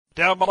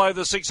Down below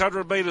the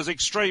 600 metres,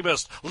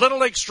 Extremist.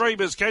 Little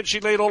Extremist, can she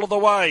lead all of the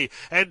way?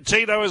 And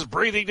Tino is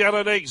breathing down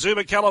her neck.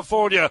 Zuma,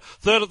 California,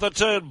 third at the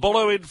turn.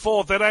 Blue in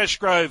fourth, then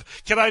Ashgrove.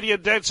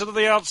 Canadian Dancer to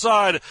the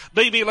outside.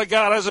 Mimi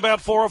Lagarde has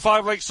about 4 or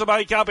 5 lengths to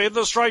make up in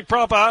the straight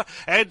proper.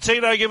 And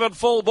Tino given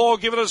full bore,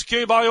 given as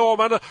cue by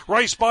Orman.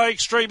 Raced by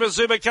Extremist,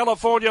 Zuma,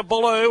 California,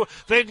 Blue.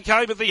 Then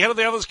came at the head of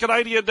the others,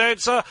 Canadian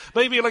Dancer.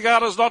 Mimi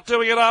Lagarde is not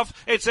doing enough.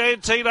 It's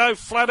Antino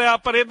flat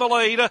out, but in the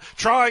lead.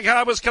 Trying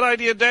hard was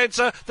Canadian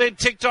Dancer. Then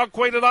TikTok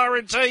Queen and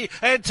RNT,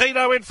 and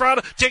Tino in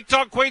front.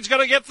 TikTok Queen's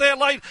going to get there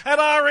late, and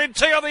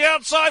RNT on the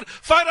outside.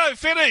 Photo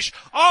finish.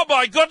 Oh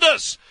my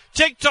goodness!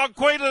 TikTok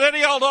Queen at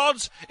any old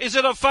odds is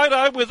in a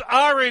photo with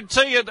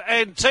RNT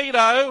and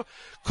Tino.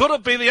 Could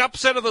it be the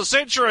upset of the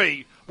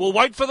century? We'll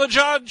wait for the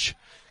judge.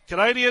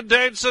 Canadian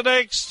Dancer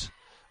next.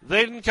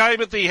 Then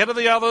came at the head of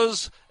the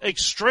others,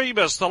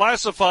 Extremist,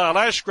 Thalassophile,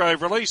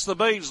 Ashgrove, Release the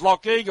Beans,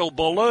 Lock Eagle,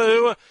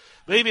 Baloo.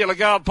 Mimi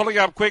Lagarde pulling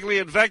up quickly,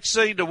 and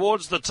Vaccine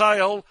towards the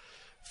tail.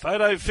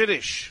 Photo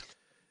finish.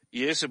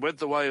 Yes, it went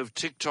the way of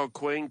TikTok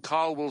Queen.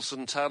 Kyle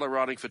Wilson-Taylor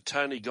riding for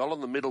Tony Gollan,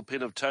 the middle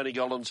pin of Tony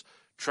Gollan's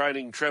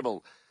training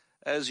treble.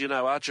 As you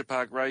know, Archer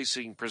Park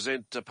Racing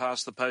present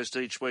Past the Post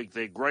each week.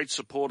 They're great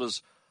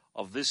supporters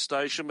of this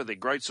station, but they're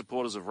great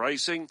supporters of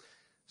racing.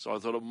 So I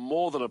thought it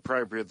more than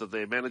appropriate that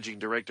their managing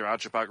director,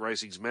 Archer Park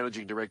Racing's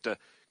managing director,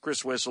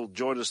 Chris Wessel,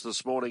 joined us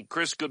this morning.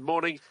 Chris, good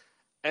morning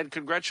and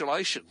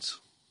congratulations.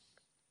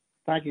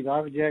 Thank you,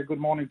 David. Yeah, good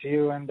morning to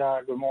you and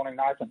good morning,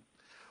 Nathan.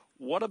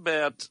 What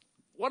about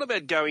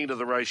going into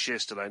the race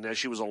yesterday? Now,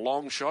 she was a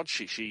long shot.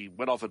 She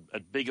went off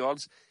at big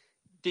odds.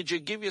 Did you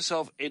give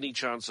yourself any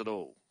chance at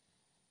all?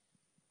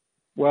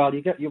 Well,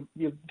 you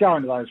go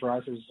into those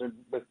races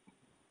with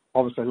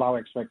obviously low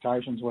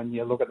expectations when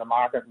you look at the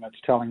market and it's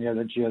telling you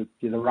that you're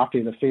the roughie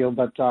of the field.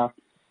 But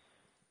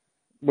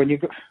when you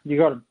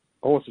got a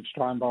horse that's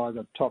trained by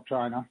the top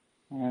trainer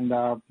and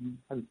a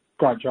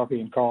great jockey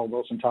in Kyle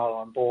Wilson-Taylor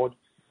on board,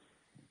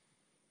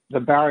 the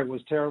barrier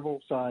was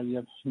terrible, so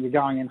you're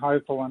going in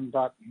hopeful,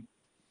 but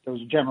there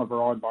was a gem of a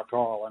ride by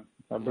Kyle and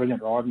a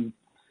brilliant ride,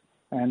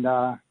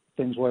 and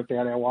things worked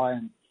out our way.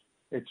 And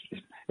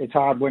it's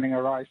hard winning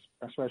a race,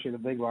 especially the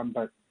big one,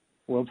 but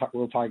we'll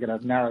take it a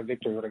narrow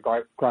victory with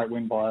a great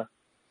win by her.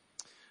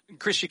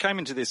 Chris, you came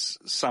into this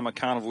summer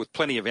carnival with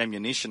plenty of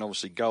ammunition,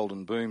 obviously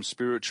Golden Boom,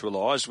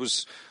 Spiritualised.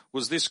 Was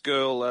this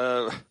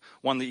girl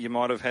one that you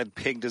might have had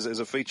pegged as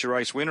a feature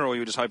race winner, or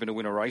you were just hoping to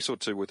win a race or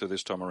two with her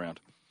this time around?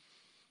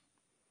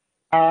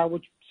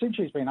 Since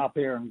she's been up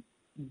here in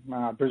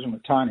Brisbane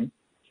with Tony,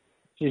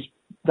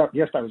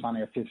 yesterday was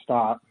only her fifth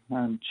start,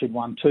 and she'd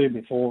won 2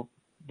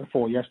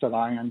 before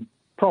yesterday, and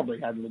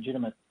probably had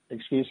legitimate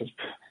excuses.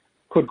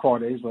 Could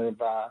quite easily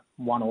have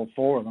won all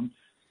 4 of them,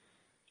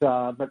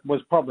 but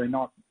was probably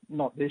not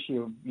this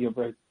year. You'll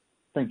be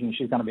thinking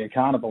she's going to be a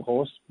carnival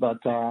horse, but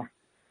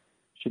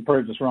she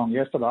proved us wrong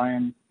yesterday,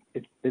 and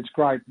it's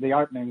great. The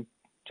opening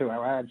to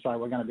our ad say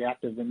we're going to be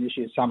active in this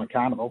year's summer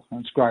carnival, and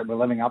it's great we're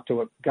living up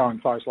to it, going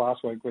close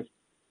last week with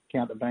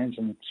Count the Beans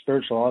and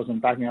Spiritualised,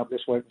 and backing up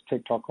this week with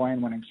TikTok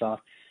Queen winning. So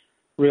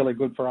really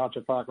good for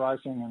Archer Park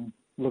Racing, and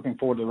looking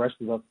forward to the rest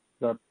of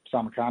the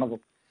summer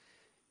carnival.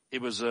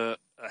 It was a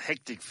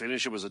hectic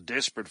finish. It was a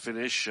desperate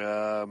finish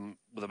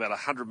with about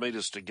 100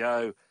 metres to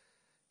go.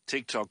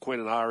 TikTok Queen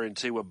and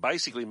RNT were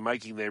basically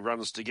making their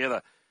runs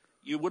together.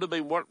 You would have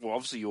been,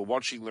 obviously you were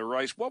watching the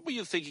race. What were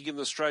you thinking in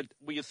the straight?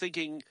 Were you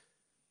thinking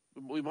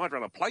we might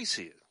run a place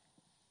here?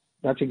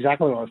 That's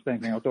exactly what I was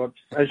thinking. I thought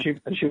as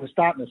she was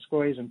starting to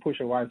squeeze and push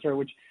her way through,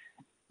 which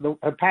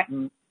her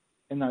pattern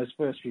in those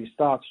first few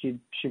starts,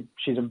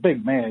 she's a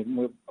big mare.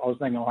 I was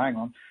thinking, hang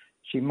on,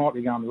 she might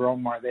be going the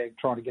wrong way there,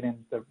 trying to get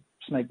in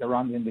sneak the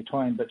runs in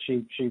between, but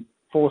she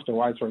forced her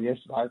way through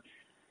yesterday,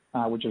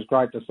 which is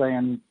great to see.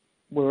 And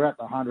we were at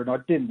the 100. I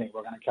didn't think we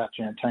were going to catch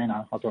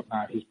Antino. I thought,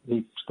 no,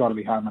 he's got to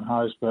be home and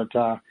hosed. But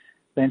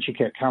then she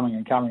kept coming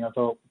and coming. I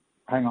thought,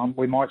 hang on,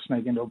 we might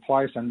sneak into a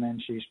place. And then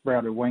she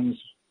sprouted wings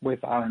with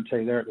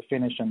RNT there at the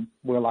finish, and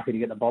we're lucky to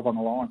get the bob on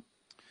the line.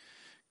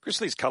 Chris,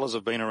 these colours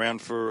have been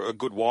around for a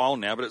good while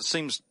now, but it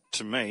seems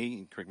to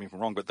me, correct me if I'm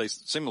wrong, but they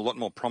seem a lot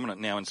more prominent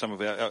now in some of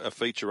our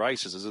feature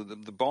races. Has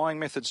the buying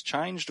methods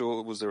changed,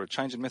 or was there a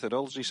change in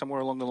methodology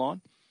somewhere along the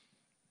line?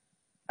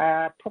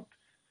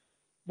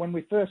 When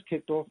we first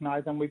kicked off,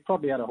 Nathan, we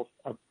probably had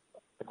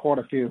quite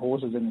a few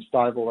horses in the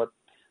stable that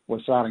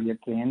were starting to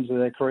get to the ends of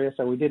their career,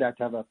 so we did have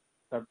to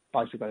have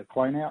basically a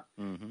clean out,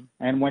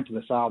 and went to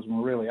the sales and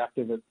were really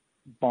active at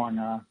buying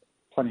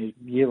plenty of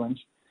yearlings,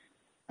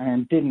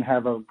 and didn't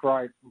have a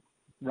great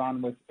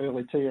run with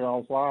early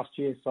 2-year-olds last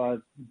year, so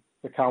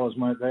the colours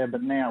weren't there.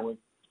 But now with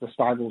the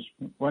stables,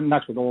 and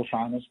that's with all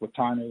trainers, with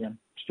Tony and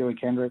Stewie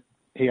Kendrick,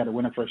 he had a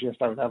winner for us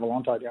yesterday with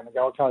Avalante down the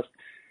Gold Coast,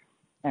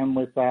 and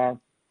with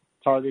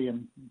Toby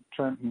and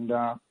Trent and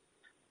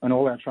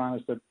all our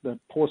trainers, the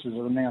horses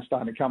are now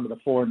starting to come to the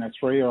fore in their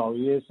 3-year-old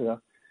years,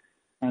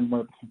 and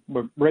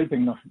we're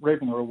reaping the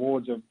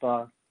rewards of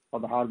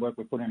the hard work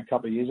we put in a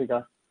couple of years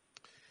ago.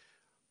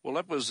 Well,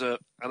 that was an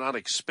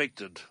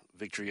unexpected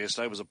victory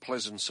yesterday. It was a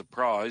pleasant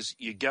surprise.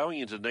 You're going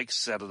into next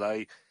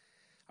Saturday.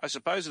 I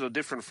suppose in a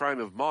different frame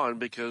of mind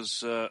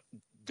because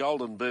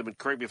Golden Boom, and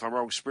correct me if I'm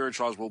wrong,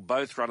 Spiritualised will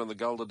both run in the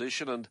Gold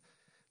Edition, and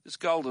this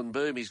Golden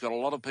Boom, he's got a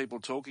lot of people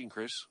talking,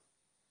 Chris.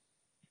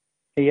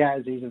 He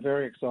has. He's a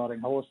very exciting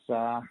horse.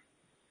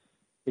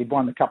 He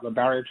won a couple of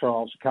barrier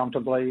trials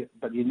comfortably,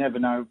 but you never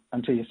know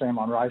until you see him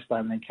on race day.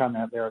 And he came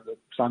out there at the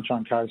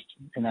Sunshine Coast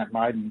in that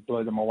maiden,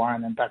 blew them away,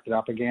 and then backed it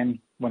up again,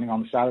 winning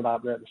on the Saturday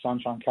up there at the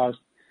Sunshine Coast.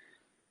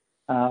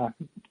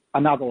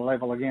 Another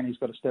level again. He's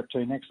got a step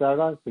 2 next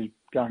Saturday. He's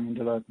going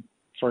into the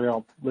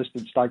 3-year-old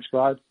listed stakes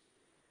grade.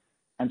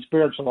 And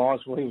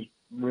Spiritualised, well, he was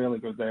really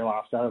good there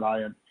last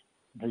Saturday,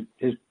 and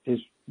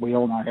we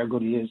all know how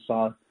good he is.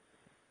 So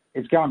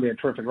it's going to be a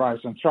terrific race.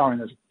 And throwing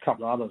there's a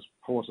couple of other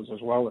horses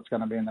as well that's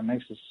going to be in the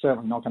mix. It's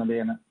certainly not going to be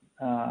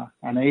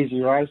an easy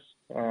race,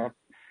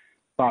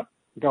 but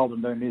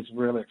Golden Boom is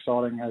really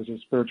exciting, as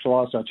is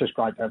Spiritualised. So it's just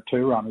great to have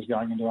 2 runners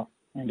going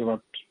into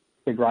a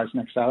big race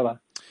next Saturday.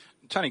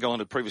 Tony Gollan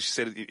had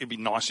previously said it'd be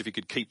nice if you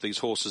could keep these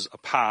horses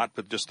apart,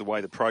 but just the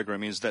way the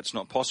program is, that's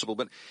not possible.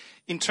 But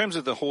in terms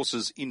of the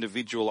horses'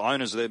 individual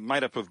owners, they're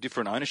made up of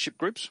different ownership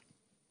groups?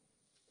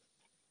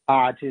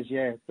 It is,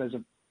 yeah. There's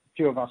a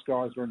few of us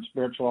guys who are in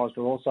Spiritualised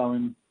who are also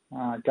in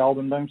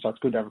Golden Boom, so it's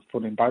good to have a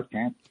foot in both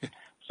camps.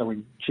 So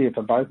we cheer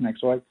for both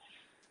next week.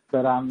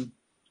 But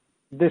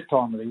this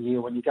time of the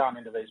year, when you're going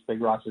into these big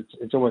races,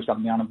 it's always going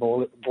to be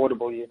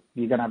unavoidable. You're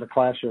going to have a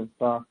clash of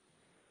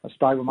a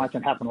stablemate.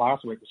 It happened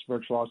last week with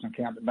Spiritualised and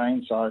Count the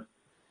Bean. So,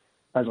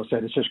 as I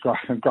said, it's just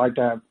great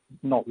to have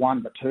not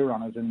 1 but 2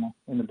 runners in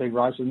the big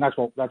races, and that's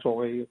what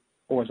we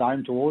always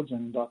aim towards.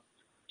 And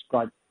it's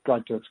great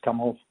to it's come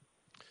off.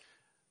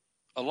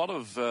 A lot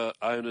of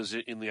owners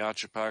in the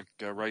Archer Park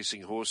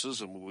racing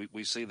horses, and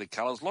we see the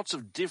colours. Lots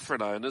of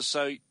different owners.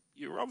 So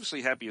you're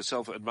obviously happy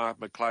yourself at Mark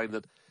McLean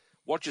that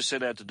what you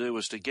set out to do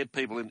was to get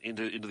people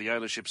into the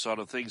ownership side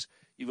of things.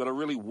 You've got a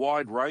really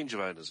wide range of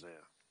owners now.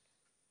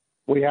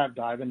 We have,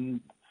 Dave, and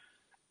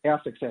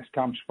our success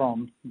comes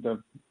from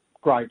the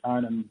great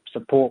owner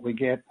support we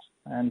get.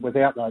 And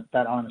without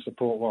that owner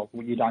support,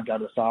 well, you don't go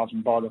to the sales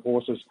and buy the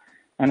horses.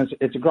 And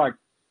it's a great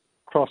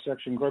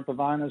cross-section group of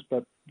owners,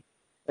 but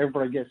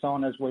everybody gets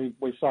on, as we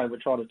say, we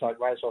try to take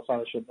racehorse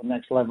ownership to the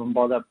next level. And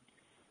by that,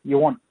 you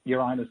want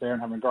your owners there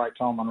and having a great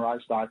time on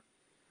race day.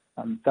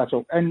 That's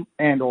all.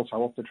 And also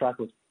off the track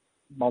with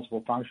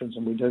multiple functions,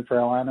 and we do for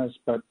our owners.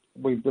 But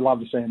we love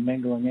to see them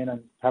mingling in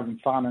and having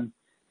fun, and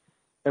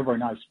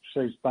everybody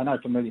they know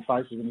familiar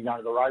faces when you go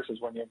to the races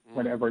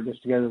when everybody gets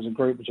together as a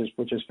group,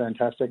 which is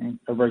fantastic, and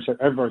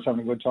everybody's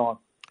having a good time.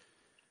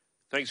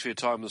 Thanks for your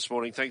time this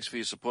morning. Thanks for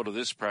your support of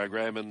this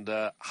program, and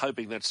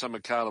hoping that Summer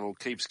Carnival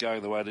keeps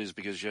going the way it is,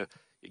 because you're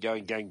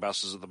going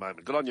gangbusters at the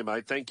moment. Good on you,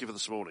 mate. Thank you for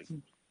this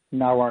morning.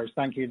 No worries.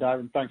 Thank you,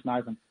 David. Thanks,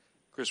 Nathan.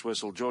 Chris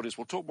Wessel joined us.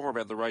 We'll talk more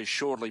about the race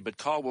shortly, but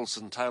Kyle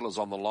Wilson-Taylor's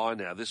on the line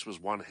now. This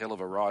was one hell of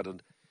a ride,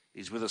 and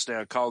he's with us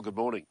now. Kyle, good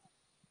morning.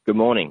 Good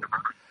morning.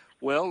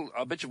 Well,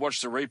 I bet you've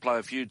watched the replay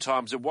a few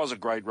times. It was a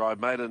great ride,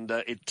 mate, and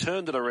it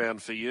turned it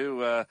around for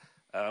you.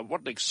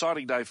 What an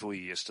exciting day for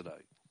you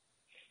yesterday.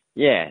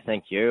 Yeah,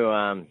 thank you.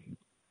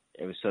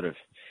 It was sort of,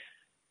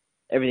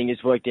 everything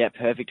just worked out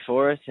perfect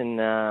for us, and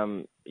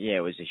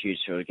it was a huge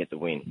thrill to get the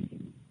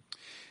win.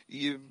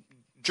 You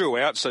drew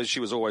out, so she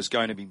was always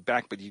going to be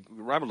back, but you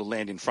were able to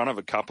land in front of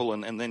a couple,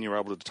 and then you were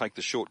able to take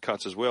the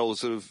shortcuts as well,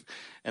 sort of,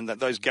 and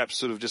those gaps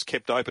sort of just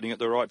kept opening at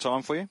the right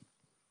time for you?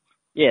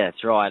 Yeah,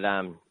 that's right.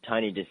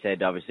 Tony just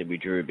said, obviously, we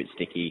drew a bit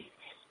sticky,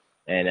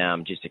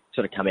 and just to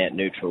sort of come out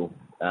neutral.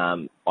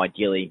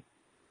 Ideally,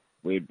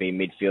 we'd be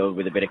midfield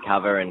with a bit of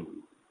cover, and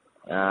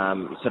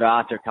sort of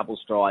after a couple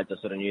strides,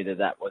 I sort of knew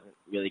that wasn't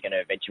really going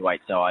to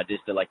eventuate, so I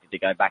just elected to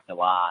go back to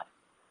last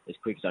as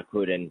quick as I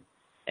could and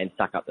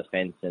suck up the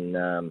fence, and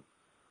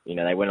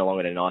they went along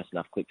at a nice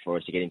enough clip for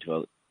us to get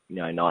into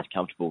a nice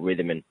comfortable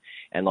rhythm,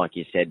 and like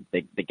you said,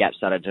 the gap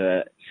started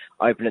to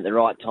open at the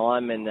right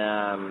time, and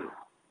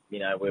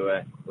we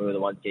were the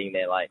ones getting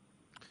there late.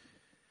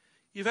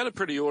 You've had a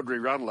pretty ordinary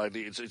run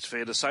lately, it's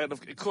fair to say, and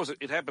of course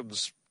it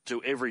happens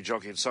to every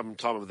jockey at some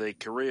time of their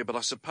career, but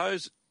I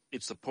suppose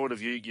it's the point of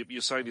view,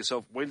 you're saying to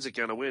yourself, when's it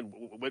going to win?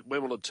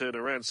 When will it turn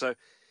around? So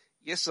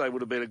yesterday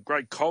would have been a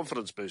great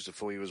confidence booster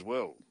for you as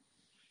well.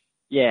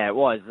 Yeah, it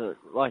was.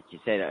 Like you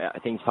said,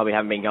 things probably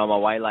haven't been going my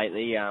way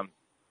lately.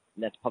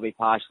 That's probably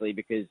partially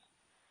because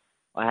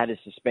I had a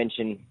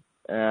suspension,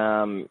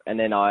 and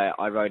then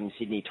I rode in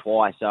Sydney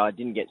twice, so I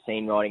didn't get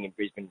seen riding in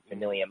Brisbane for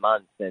nearly a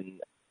month,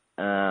 and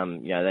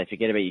they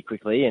forget about you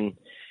quickly, and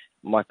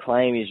my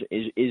claim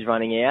is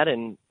running out,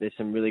 and there's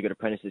some really good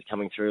apprentices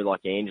coming through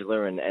like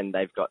Angela, and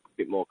they've got a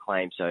bit more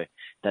claim, so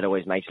that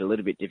always makes it a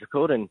little bit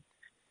difficult. And,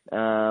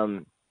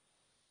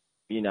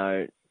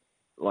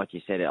 like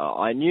you said,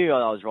 I knew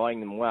I was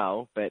riding them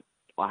well, but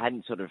I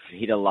hadn't sort of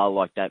hit a lull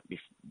like that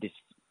this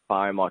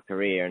far in my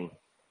career. And,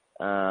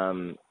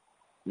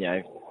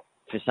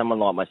 for someone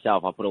like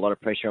myself, I put a lot of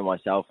pressure on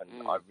myself,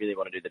 and I really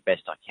want to do the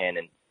best I can.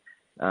 And,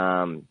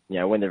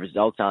 when the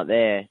results aren't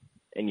there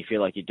and you feel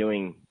like you're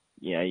doing,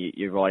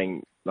 you're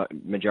riding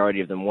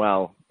majority of them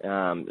well,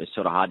 it's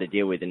sort of hard to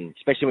deal with, and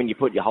especially when you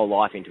put your whole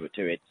life into it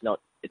too. It's not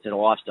it's a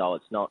lifestyle.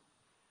 It's not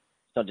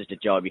just a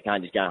job. You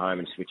can't just go home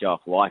and switch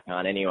off. Well, I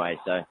can't anyway.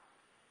 So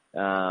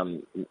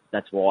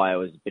that's why I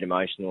was a bit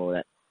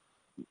emotional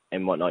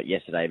and whatnot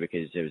yesterday,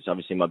 because it was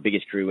obviously my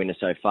biggest career winner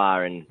so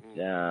far, and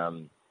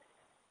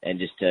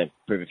just to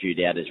prove a few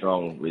doubters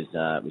wrong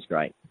was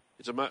great.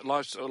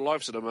 Life's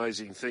an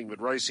amazing thing,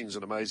 but racing's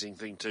an amazing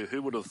thing too.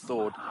 Who would have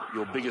thought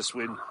your biggest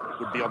win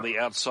would be on the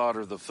outsider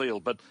of the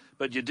field? But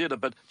you did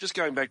it. But just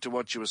going back to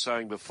what you were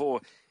saying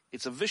before,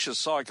 it's a vicious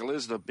cycle,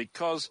 isn't it?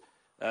 Because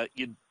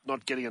you're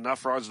not getting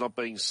enough rides, not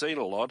being seen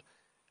a lot,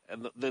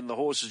 and then the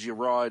horses you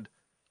ride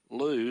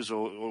lose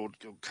or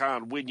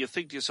can't win. You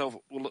think to yourself,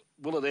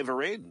 will it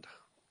ever end?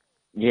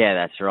 Yeah,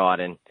 that's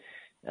right. And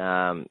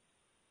I'm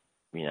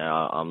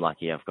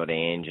lucky. I've got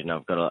Ange, and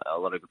I've got a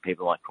lot of good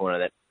people in my corner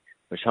that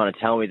were trying to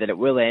tell me that it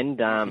will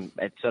end.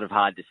 It's sort of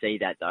hard to see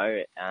that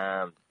though.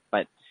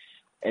 But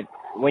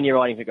when you're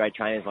riding for great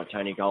trainers like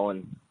Tony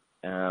Gollan,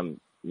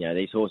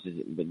 these horses,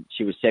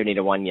 she was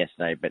 70-1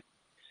 yesterday, but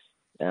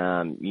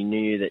you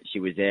knew that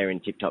she was there in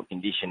tip-top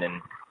condition, and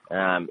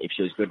if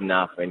she was good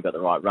enough and got the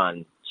right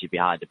run, she'd be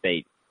hard to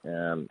beat.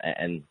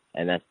 And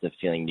that's the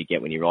feeling you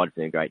get when you ride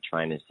for the great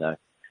trainers. So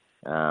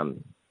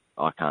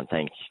I can't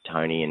thank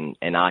Tony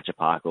and Archer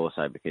Park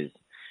also, because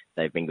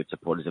they've been good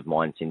supporters of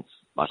mine since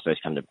I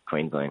first come to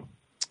Queensland.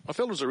 I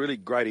felt it was a really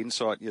great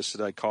insight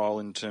yesterday, Kyle,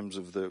 in terms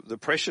of the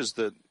pressures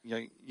that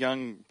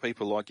young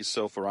people like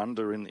yourself are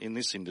under in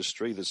this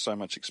industry. There's so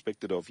much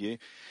expected of you.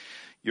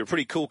 You're a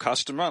pretty cool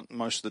customer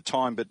most of the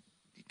time, but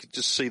you could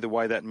just see the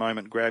way that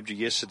moment grabbed you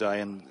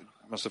yesterday, and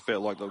must have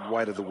felt like the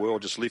weight of the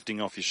world just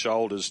lifting off your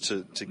shoulders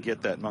to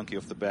get that monkey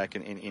off the back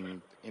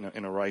in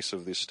a race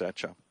of this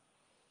stature.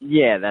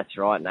 Yeah, that's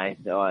right, Nate.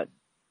 I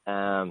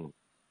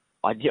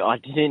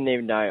didn't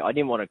even know. I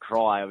didn't want to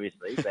cry,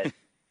 obviously, but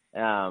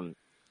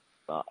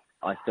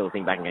I still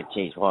think back and go,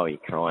 geez, why were you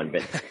crying?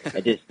 But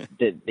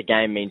the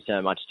game means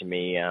so much to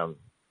me.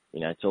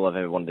 It's all I've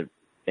ever wanted to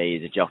be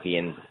as a jockey,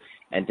 and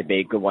to be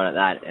a good one at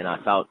that. And I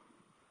felt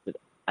that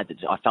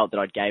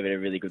I gave it a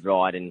really good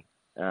ride, and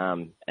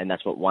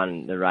that's what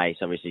won the race.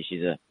 Obviously,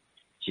 she's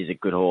a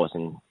good horse,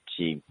 and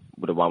she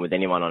would have won with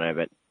anyone on her.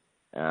 But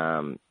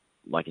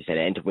like you said,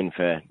 and to win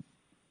for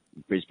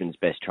Brisbane's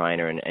best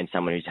trainer and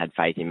someone who's had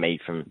faith in me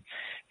from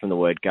the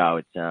word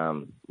go,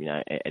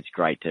 it's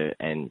great to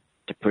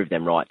prove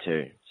them right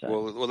too. So.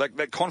 Well,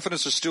 that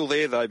confidence is still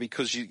there though,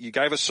 because you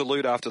gave a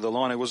salute after the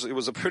line. It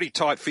was a pretty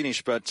tight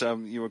finish, but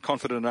you were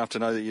confident enough to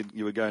know that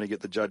you were going to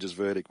get the judge's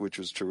verdict, which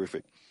was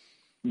terrific.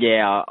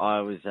 Yeah,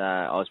 I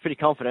was pretty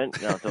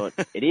confident. And I thought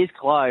it is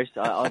close.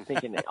 I was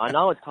thinking, I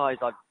know it's close.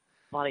 I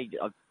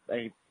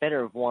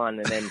better have won.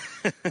 And then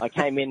I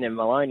came in and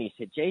Maloney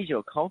said, "Geez,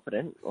 you're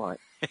confident."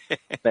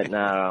 But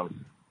no,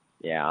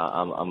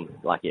 I'm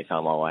lucky it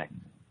fell my way.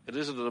 It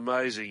isn't it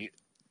amazing?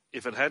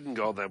 If it hadn't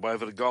gone that way,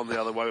 if it had gone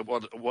the other way,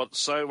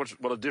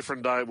 what a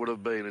different day it would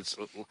have been.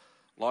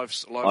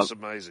 Life's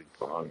amazing.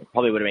 I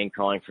probably would have been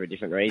crying for a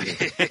different reason.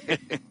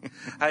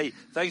 Hey,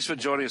 thanks for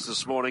joining us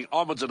this morning.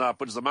 Onwards and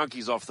upwards, the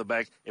monkey's off the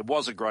back. It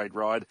was a great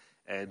ride,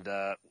 and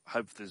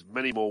hope there's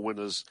many more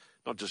winners,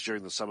 not just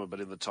during the summer, but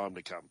in the time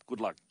to come.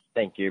 Good luck.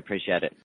 Thank you. Appreciate it.